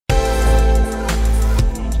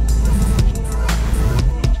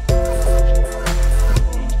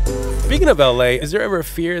Speaking of LA, is there ever a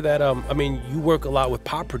fear that I mean, you work a lot with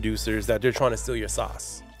pop producers that they're trying to steal your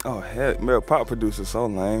sauce? Oh heck, man, pop producers so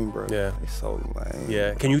lame, bro. Yeah, they so lame.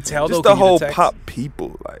 Yeah, can you tell just though? The whole pop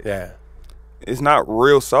people, like it's not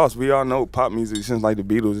real sauce. We all know pop music since like the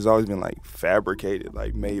Beatles has always been like fabricated,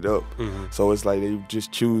 like made up. So it's like they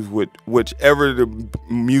just choose whichever the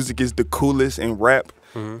music is the coolest in rap.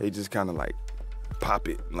 They just kind of like pop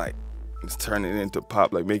it, like just turn it into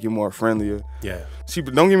pop, like make it more friendlier. Yeah. See,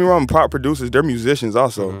 but don't get me wrong, pop producers, they're musicians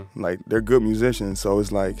also. Like they're good musicians. So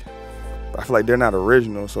it's like I feel like they're not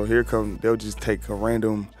original. So they'll just take a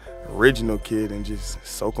random original kid and just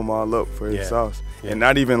soak them all up for his sauce. And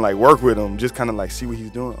not even like work with him, just kind of like see what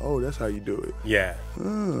he's doing. Oh, that's how you do it. Yeah. Oh,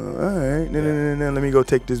 all right. Then let me go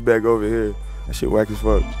take this back over here. That shit whack as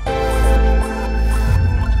fuck.